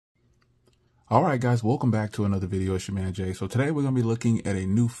All right, guys, welcome back to another video. It's your man Jay. So today we're going to be looking at a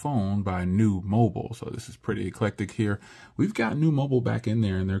new phone by NUU Mobile. So this is pretty eclectic here. We've got NUU Mobile back in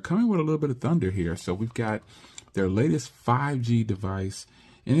there, and they're coming with a little bit of thunder here. So we've got their latest 5G device,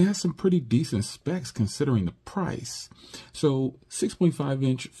 and it has some pretty decent specs considering the price. So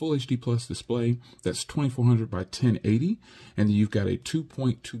 6.5-inch Full HD Plus display, that's 2400 by 1080, and then you've got a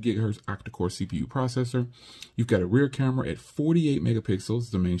 2.2 gigahertz octa-core CPU processor. You've got a rear camera at 48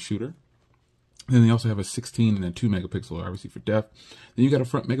 megapixels, the main shooter. Then they also have a 16 and a 2 megapixel, obviously for depth. Then you got a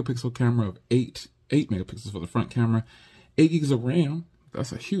front megapixel camera of 8 megapixels for the front camera, 8 gigs of RAM.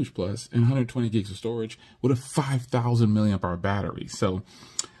 That's a huge plus, and 120 gigs of storage with a 5,000 milliamp hour battery. So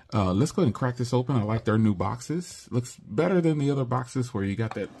let's go ahead and crack this open. I like their new boxes. Looks better than the other boxes where you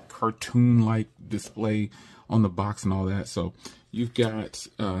got that cartoon-like display on the box and all that. So you've got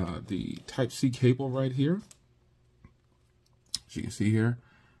the Type-C cable right here. As you can see here,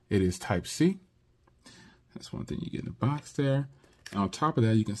 it is Type-C. That's one thing you get in the box there. And on top of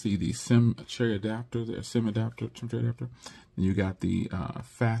that, you can see the SIM tray adapter there, SIM adapter, SIM tray adapter. And you got the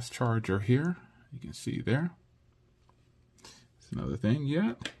fast charger here. You can see there. That's another thing,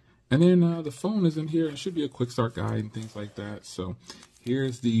 yeah. And then the phone is in here. It should be a quick start guide and things like that. So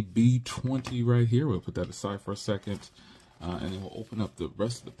here's the B20 right here. We'll put that aside for a second. And then we'll open up the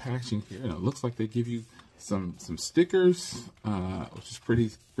rest of the packaging here. And it looks like they give you some stickers, which is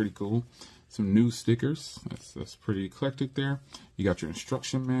pretty cool. Some new stickers. That's pretty eclectic there. You got your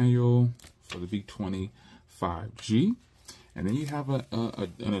instruction manual for the B20 5G. And then you have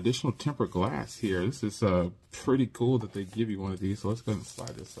an additional tempered glass here. This is pretty cool that they give you one of these. So let's go ahead and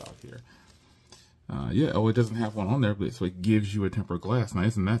slide this out here. Yeah, oh, it doesn't have one on there, but so it gives you a tempered glass. Now,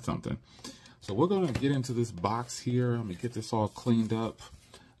 isn't that something? So we're going to get into this box here. I'm going to get this all cleaned up.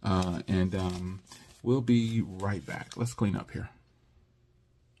 And we'll be right back. Let's clean up here.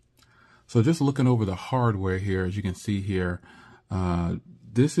 So just looking over the hardware here, as you can see here,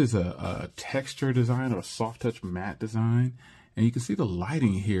 this is a texture design or a soft touch matte design. And you can see the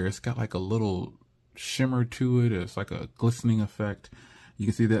lighting here. It's got like a little shimmer to it. It's like a glistening effect. You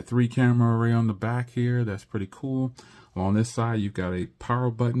can see that 3 camera array on the back here. That's pretty cool. On this side, you've got a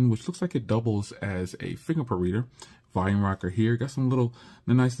power button, which looks like it doubles as a fingerprint reader. Volume rocker here. Got some little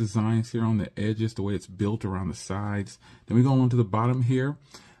nice designs here on the edges, the way it's built around the sides. Then we go on to the bottom here.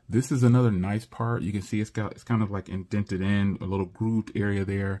 This is another nice part. You can see it's kind of like indented in, a little grooved area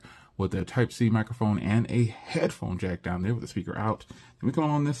there with a Type-C microphone and a headphone jack down there with the speaker out. Then we go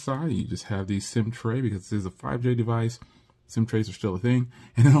on this side, you just have the SIM tray because this is a 5G device. SIM trays are still a thing.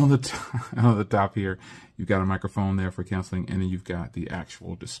 And then on the top here, you've got a microphone there for canceling, and then you've got the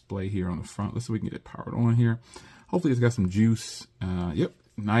actual display here on the front. Let's see if we can get it powered on here. Hopefully it's got some juice. Yep,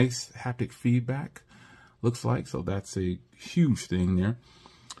 nice haptic feedback, looks like. So that's a huge thing there.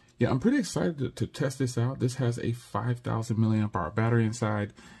 Yeah, I'm pretty excited to test this out. This has a 5,000 milliamp hour battery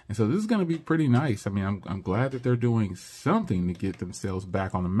inside. And so this is going to be pretty nice. I mean, I'm glad that they're doing something to get themselves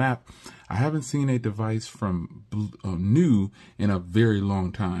back on the map. I haven't seen a device from NUU in a very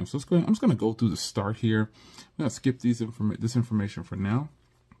long time. So let's go ahead. I'm just going to go through the start here. I'm going to skip this information for now.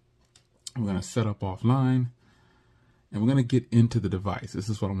 I'm going to set up offline. And we're going to get into the device. This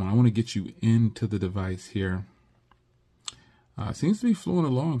is what I want. I want to get you into the device here. Seems to be flowing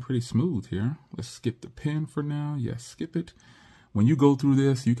along pretty smooth here. Let's skip the pen for now. Yes, skip it. When you go through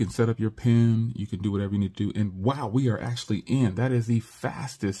this, you can set up your pen. You can do whatever you need to do. And wow, we are actually in. That is the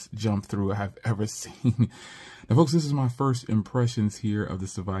fastest jump through I've ever seen. Now, folks, this is my first impressions here of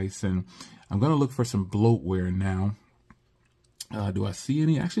this device. And I'm going to look for some bloatware now. Do I see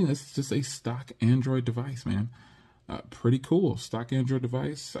any? Actually, this is just a stock Android device, man. Pretty cool. Stock Android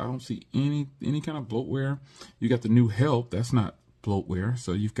device. I don't see any kind of bloatware. You got the new help. That's not bloatware.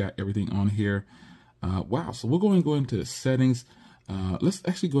 So you've got everything on here. Wow. So we're going to go into the settings. Let's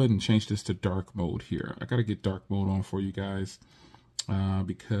actually go ahead and change this to dark mode here. I got to get dark mode on for you guys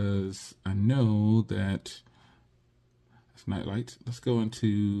because I know that it's night light. Let's go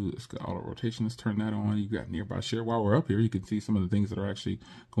auto rotation. Let's turn that on. You got nearby share. While we're up here, you can see some of the things that are actually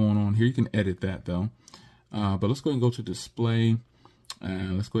going on here. You can edit that though. But let's go ahead and go to display,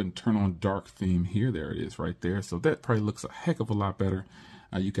 and let's go ahead and turn on dark theme here. There it is right there. So that probably looks a heck of a lot better.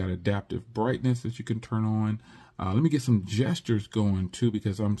 You got adaptive brightness that you can turn on. Let me get some gestures going too,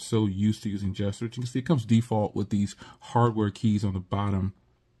 because I'm so used to using gestures. You can see it comes default with these hardware keys on the bottom.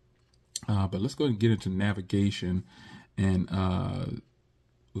 But let's go ahead and get into navigation, and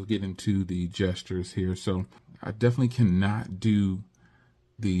we'll get into the gestures here. So I definitely cannot do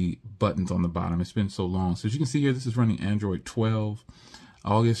the buttons on the bottom. It's been so long. So as you can see here, this is running Android 12,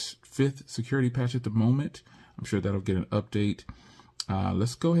 August 5th security patch at the moment. I'm sure that'll get an update.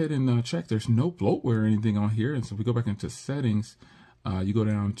 Let's go ahead and check. There's no bloatware or anything on here. And so if we go back into settings, you go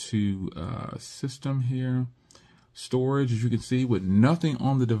down to system here, storage. As you can see, with nothing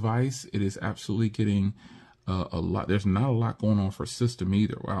on the device, it is absolutely getting a lot. There's not a lot going on for system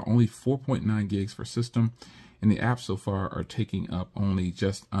either. Wow, only 4.9 gigs for system, and the apps so far are taking up only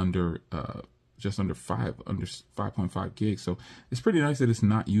just under 5.5 gigs. So it's pretty nice that it's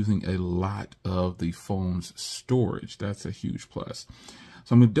not using a lot of the phone's storage. That's a huge plus.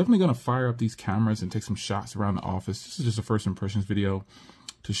 So I'm definitely going to fire up these cameras and take some shots around the office. This is just a first impressions video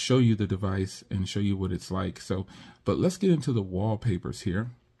to show you the device and show you what it's like. So, but let's get into the wallpapers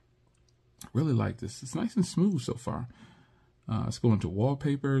here. Really like this. It's nice and smooth so far. Let's go into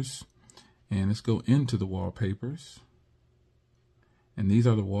wallpapers, and let's go into the wallpapers. And these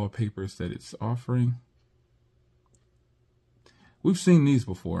are the wallpapers that it's offering. We've seen these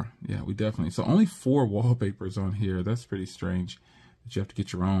before. Yeah, we definitely. So only 4 wallpapers on here. That's pretty strange that you have to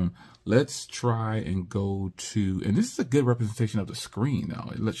get your own. Let's try and go to, and this is a good representation of the screen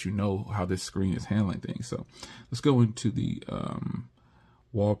now. It lets you know how this screen is handling things. So let's go into the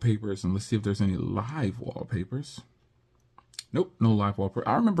wallpapers and let's see if there's any live wallpapers. Nope, no live wallpaper.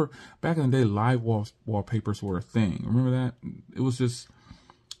 I remember back in the day, live wallpapers were a thing. Remember that? It was just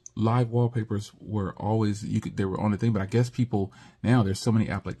live wallpapers were always, they were on the thing. But I guess people now, there's so many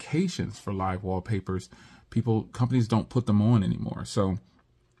applications for live wallpapers. Companies don't put them on anymore. So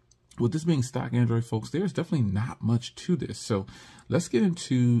with this being stock Android, folks, there's definitely not much to this. So let's get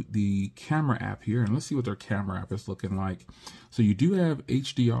into the camera app here and let's see what their camera app is looking like. So you do have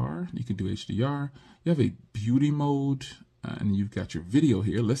HDR. You can do HDR. You have a beauty mode. And you've got your video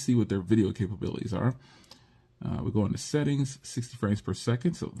here. Let's see what their video capabilities are. We go into settings, 60 frames per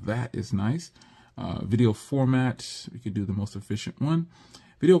second. So that is nice. Video format, we can do the most efficient one.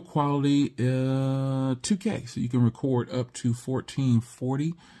 Video quality, 2K. So you can record up to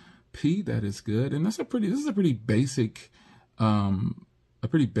 1440p. That is good. And this is a pretty basic, camera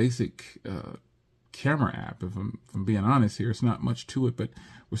app. If I'm being honest here, it's not much to it, but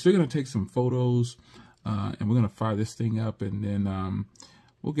we're still going to take some photos. And we're going to fire this thing up and then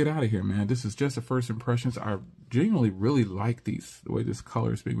we'll get out of here, man. This is just the first impressions. I genuinely really like the way this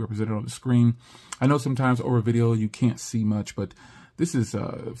color is being represented on the screen. I know sometimes over video you can't see much, but this is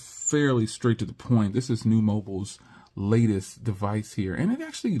fairly straight to the point. This is NUU Mobile's latest device here, and it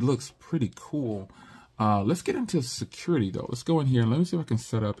actually looks pretty cool. Let's get into security, though. Let's go in here and let me see if I can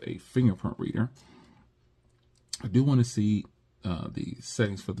set up a fingerprint reader. I do want to see the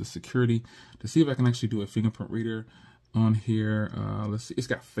settings for the security to see if I can actually do a fingerprint reader on here. Let's see, it's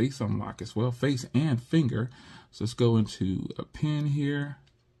got face unlock as well, face and finger. So let's go into a pin here.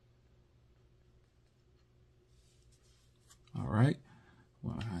 All right,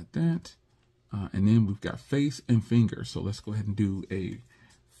 well, I had that. And then we've got face and finger. So let's go ahead and do a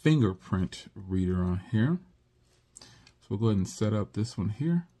fingerprint reader on here. So we'll go ahead and set up this one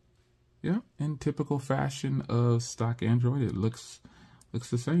here. Yeah, in typical fashion of stock Android, it looks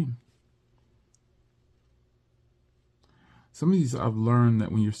the same. Some of these I've learned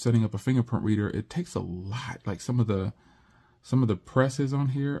that when you're setting up a fingerprint reader, it takes a lot. Like some of the presses on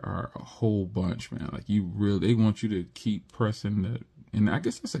here are a whole bunch, man. Like they want you to keep pressing and I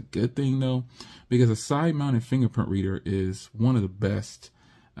guess that's a good thing though, because a side-mounted fingerprint reader is one of the best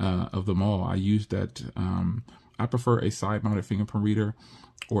of them all. I use that. I prefer a side-mounted fingerprint reader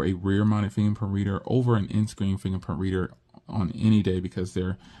or a rear-mounted fingerprint reader over an in-screen fingerprint reader on any day because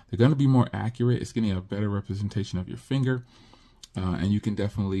they're going to be more accurate. It's getting a better representation of your finger, and you can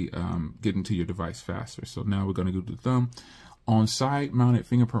definitely get into your device faster. So now we're going to go to the thumb. On side-mounted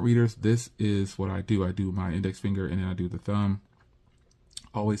fingerprint readers, this is what I do. I do my index finger and then I do the thumb.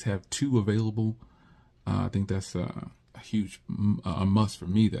 Always have 2 available. I think that's a huge must for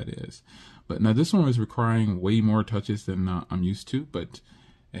me, that is. But now this one is requiring way more touches than I'm used to, but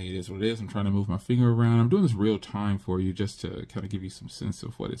hey, it is what it is. I'm trying to move my finger around. I'm doing this real time for you just to kind of give you some sense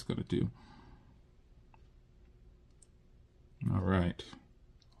of what it's going to do. All right,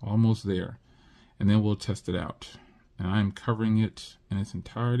 almost there. And then we'll test it out. And I'm covering it in its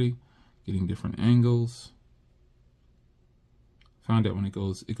entirety, getting different angles. Found that when it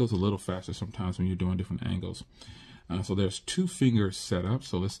goes a little faster sometimes when you're doing different angles. So there's 2 fingers set up.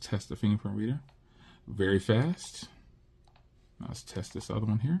 So let's test the fingerprint reader. Very fast. Now let's test this other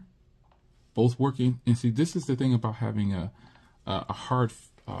one here. Both working. And see, this is the thing about having a hard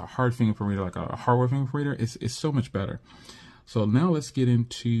fingerprint reader, like a hardware fingerprint reader. It's so much better. So now let's get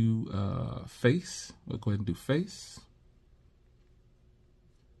into face. We'll go ahead and do face.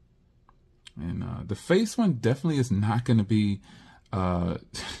 And the face one definitely is not going to be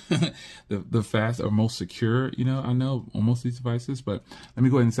the fast or most secure, I know on most of these devices. But let me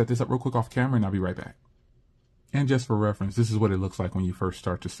go ahead and set this up real quick off camera, and I'll be right back. And just for reference, this is what it looks like when you first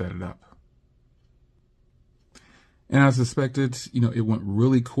start to set it up. And as suspected, it went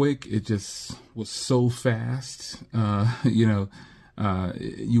really quick. It just was so fast. You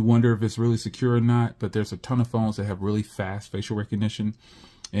wonder if it's really secure or not, but there's a ton of phones that have really fast facial recognition.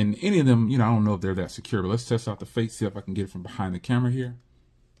 And any of them, I don't know if they're that secure, but let's test out the face, see if I can get it from behind the camera here.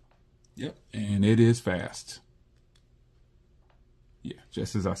 Yep, and it is fast. Yeah,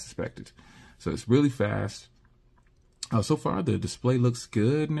 just as I suspected. So it's really fast. So far, the display looks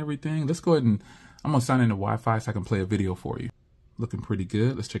good and everything. Let's go ahead and I'm going to sign into Wi-Fi so I can play a video for you. Looking pretty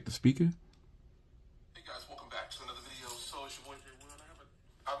good. Let's check the speaker. Hey guys, welcome back to another video. So it's your boy here, Will, and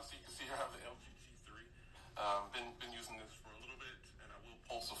obviously you can see I have the LG G3. Been using this for a little bit, and I will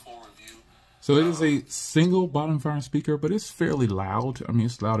post a full review. So it is a single bottom firing speaker, but it's fairly loud. I mean,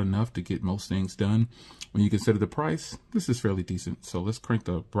 it's loud enough to get most things done. When you consider the price, this is fairly decent. So let's crank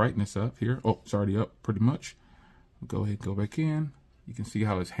the brightness up here. Oh, it's already up pretty much. Go ahead, go back in. You can see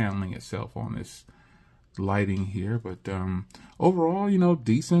how it's handling itself on this lighting here. But overall,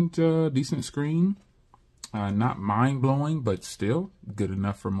 decent screen. Not mind-blowing, but still good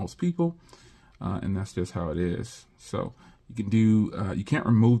enough for most people. And that's just how it is. So you can do, you can't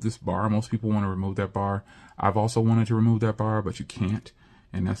remove this bar. Most people want to remove that bar. I've also wanted to remove that bar, but you can't.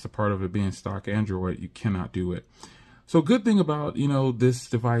 And that's the part of it being stock Android. You cannot do it. So good thing about, this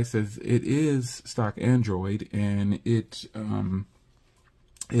device is it is stock Android, and it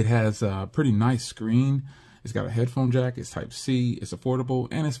has a pretty nice screen. It's got a headphone jack, it's Type-C, it's affordable,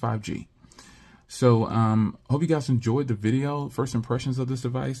 and it's 5G. So hope you guys enjoyed the video. First impressions of this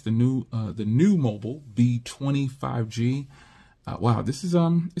device, the NUU Mobile B20 5G. Wow, this is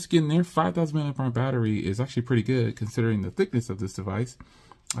it's getting there. 5,000 mAh battery is actually pretty good considering the thickness of this device.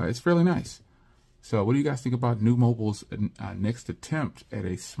 It's fairly nice. So what do you guys think about NUU Mobile's next attempt at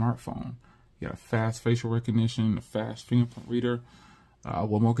a smartphone? You got a fast facial recognition, a fast fingerprint reader.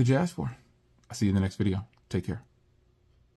 What more could you ask for? I'll see you in the next video. Take care.